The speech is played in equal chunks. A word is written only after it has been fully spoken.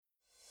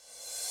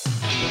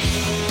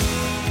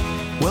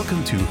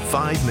Welcome to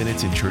 5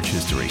 Minutes in Church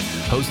History,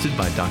 hosted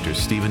by Dr.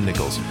 Stephen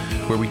Nichols,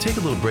 where we take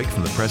a little break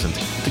from the present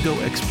to go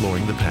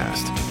exploring the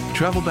past.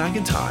 Travel back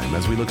in time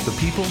as we look at the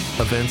people,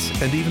 events,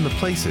 and even the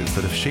places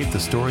that have shaped the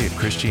story of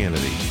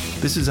Christianity.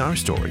 This is our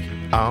story,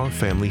 our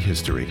family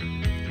history.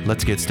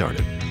 Let's get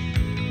started.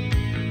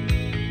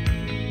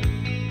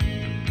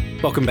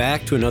 Welcome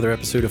back to another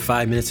episode of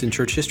 5 Minutes in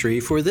Church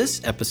History. For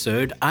this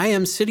episode, I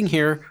am sitting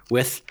here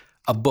with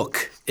a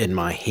book in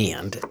my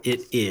hand.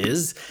 It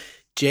is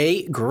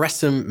J.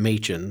 Gresham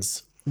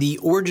Machen's The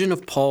Origin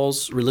of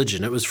Paul's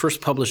Religion. It was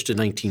first published in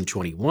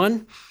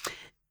 1921,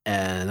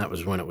 and that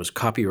was when it was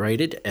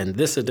copyrighted. And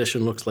this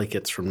edition looks like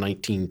it's from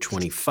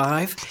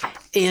 1925,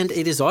 and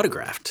it is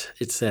autographed.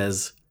 It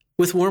says,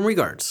 "With warm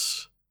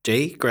regards,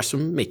 J.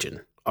 Gresham Machen,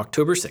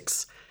 October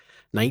 6,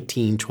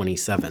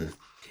 1927.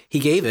 He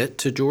gave it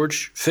to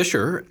George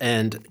Fisher,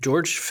 and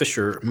George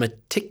Fisher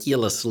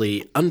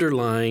meticulously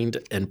underlined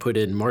and put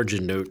in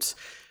margin notes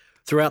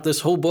throughout this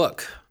whole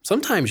book.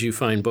 Sometimes you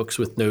find books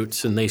with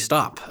notes and they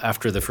stop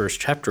after the first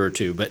chapter or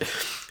two, but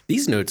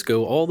these notes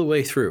go all the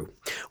way through.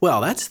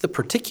 Well, that's the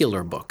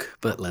particular book,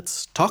 but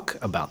let's talk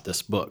about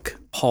this book,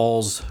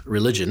 Paul's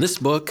Religion. This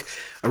book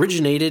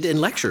originated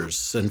in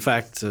lectures. In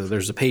fact,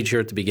 there's a page here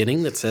at the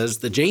beginning that says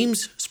the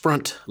James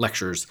Sprunt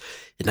Lectures.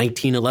 In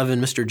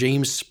 1911, Mr.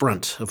 James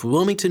Sprunt of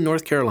Wilmington,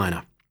 North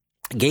Carolina,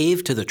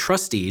 gave to the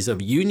trustees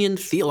of Union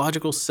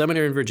Theological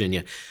Seminary in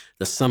Virginia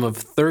the sum of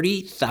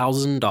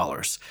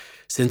 $30,000,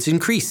 since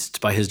increased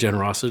by his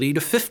generosity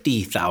to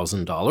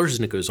 $50,000.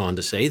 And it goes on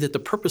to say that the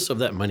purpose of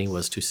that money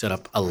was to set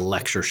up a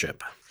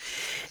lectureship.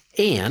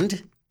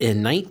 And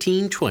in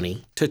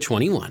 1920 to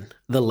 21,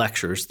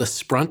 the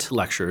Sprunt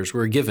Lectures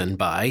were given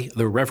by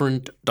the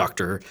Reverend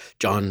Dr.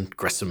 John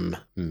Gresham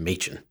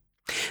Machen.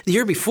 The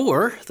year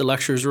before, the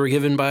lectures were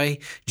given by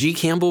G.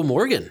 Campbell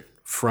Morgan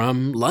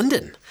from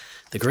London,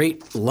 the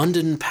great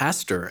London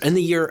pastor. And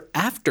the year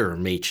after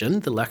Machen,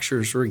 the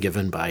lectures were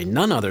given by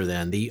none other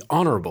than the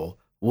Honorable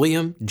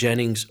William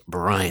Jennings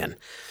Bryan.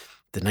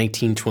 The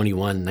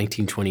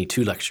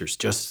 1921-1922 lectures,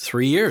 just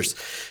 3 years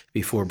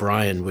before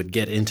Bryan would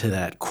get into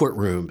that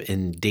courtroom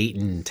in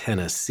Dayton,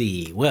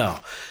 Tennessee.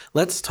 Well,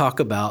 let's talk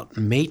about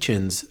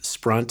Machen's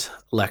Sprunt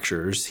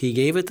Lectures. He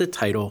gave it the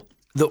title,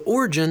 The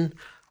Origin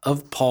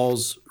of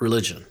Paul's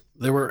Religion.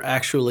 There were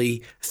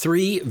actually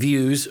 3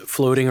 views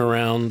floating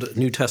around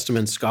New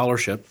Testament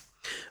scholarship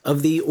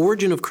of the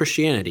origin of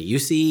Christianity. You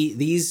see,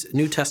 these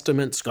New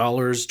Testament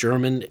scholars,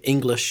 German,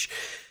 English,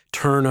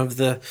 turn of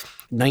the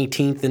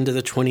 19th into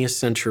the 20th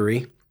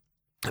century,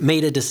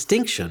 made a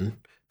distinction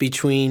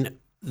between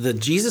the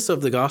Jesus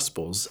of the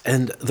Gospels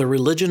and the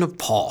religion of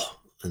Paul.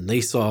 And they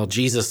saw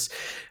Jesus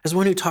as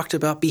one who talked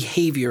about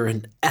behavior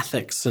and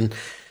ethics and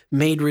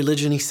made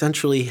religion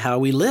essentially how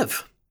we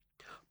live.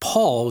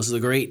 Paul was the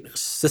great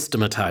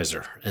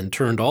systematizer and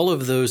turned all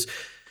of those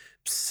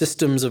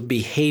systems of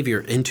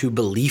behavior into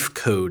belief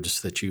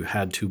codes that you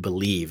had to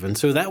believe. And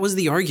so that was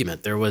the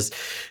argument. There was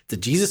the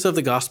Jesus of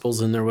the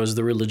Gospels and there was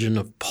the religion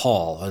of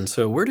Paul. And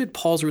so where did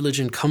Paul's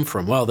religion come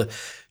from? Well, the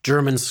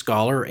German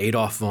scholar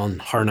Adolf von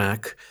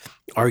Harnack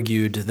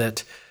argued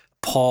that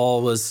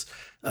Paul was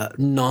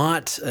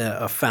not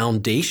a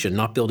foundation,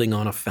 not building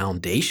on a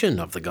foundation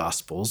of the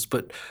Gospels,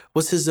 but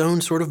was his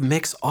own sort of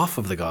mix off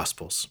of the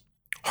Gospels.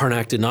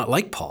 Harnack did not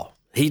like Paul.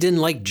 He didn't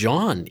like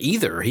John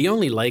either. He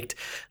only liked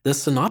the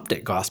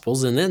synoptic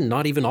Gospels, and then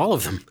not even all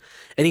of them.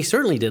 And he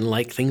certainly didn't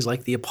like things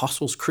like the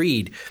Apostles'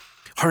 Creed.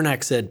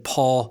 Harnack said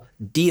Paul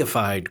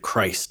deified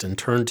Christ and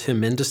turned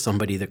him into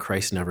somebody that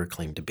Christ never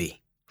claimed to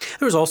be.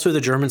 There was also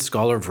the German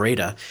scholar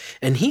Wrede,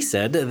 and he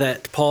said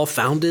that Paul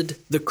founded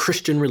the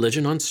Christian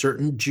religion on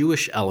certain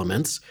Jewish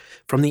elements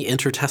from the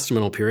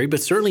intertestamental period,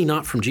 but certainly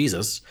not from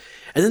Jesus.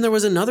 And then there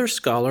was another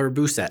scholar,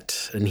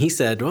 Bousset, and he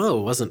said, well,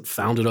 it wasn't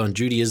founded on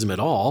Judaism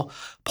at all.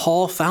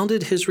 Paul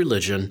founded his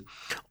religion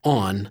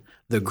on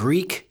the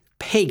Greek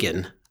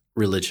pagan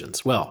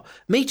religions. Well,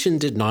 Machen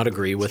did not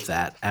agree with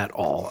that at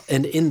all.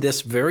 And in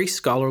this very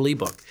scholarly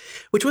book,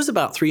 which was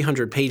about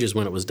 300 pages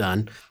when it was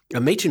done,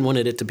 Machen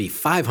wanted it to be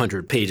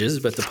 500 pages,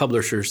 but the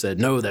publisher said,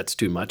 no, that's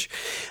too much.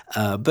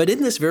 But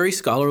in this very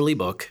scholarly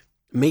book,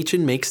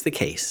 Machen makes the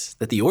case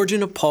that the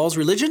origin of Paul's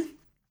religion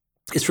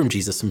is from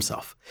Jesus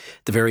himself.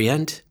 At the very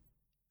end,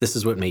 this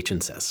is what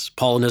Machen says.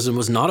 Paulinism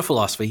was not a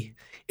philosophy.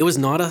 It was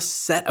not a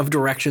set of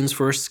directions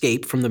for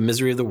escape from the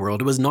misery of the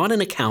world. It was not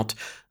an account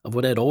of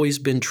what had always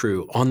been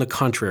true. On the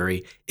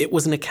contrary, it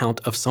was an account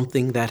of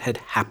something that had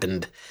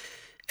happened.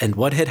 And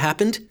what had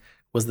happened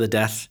was the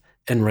death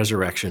and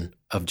resurrection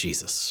of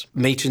Jesus.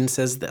 Machen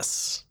says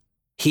this,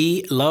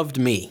 "He loved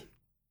me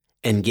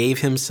and gave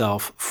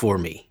himself for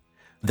me.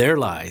 There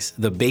lies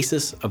the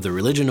basis of the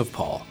religion of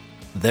Paul.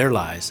 There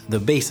lies the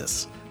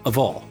basis of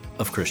all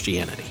of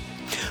Christianity."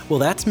 Well,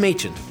 that's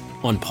Machen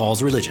on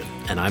Paul's Religion,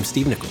 and I'm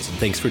Steve Nichols, and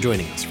thanks for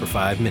joining us for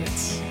 5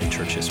 Minutes in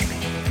Church History.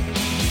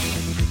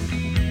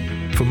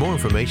 For more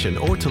information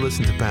or to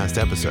listen to past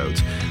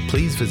episodes,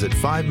 please visit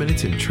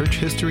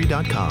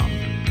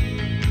 5minutesinchurchhistory.com.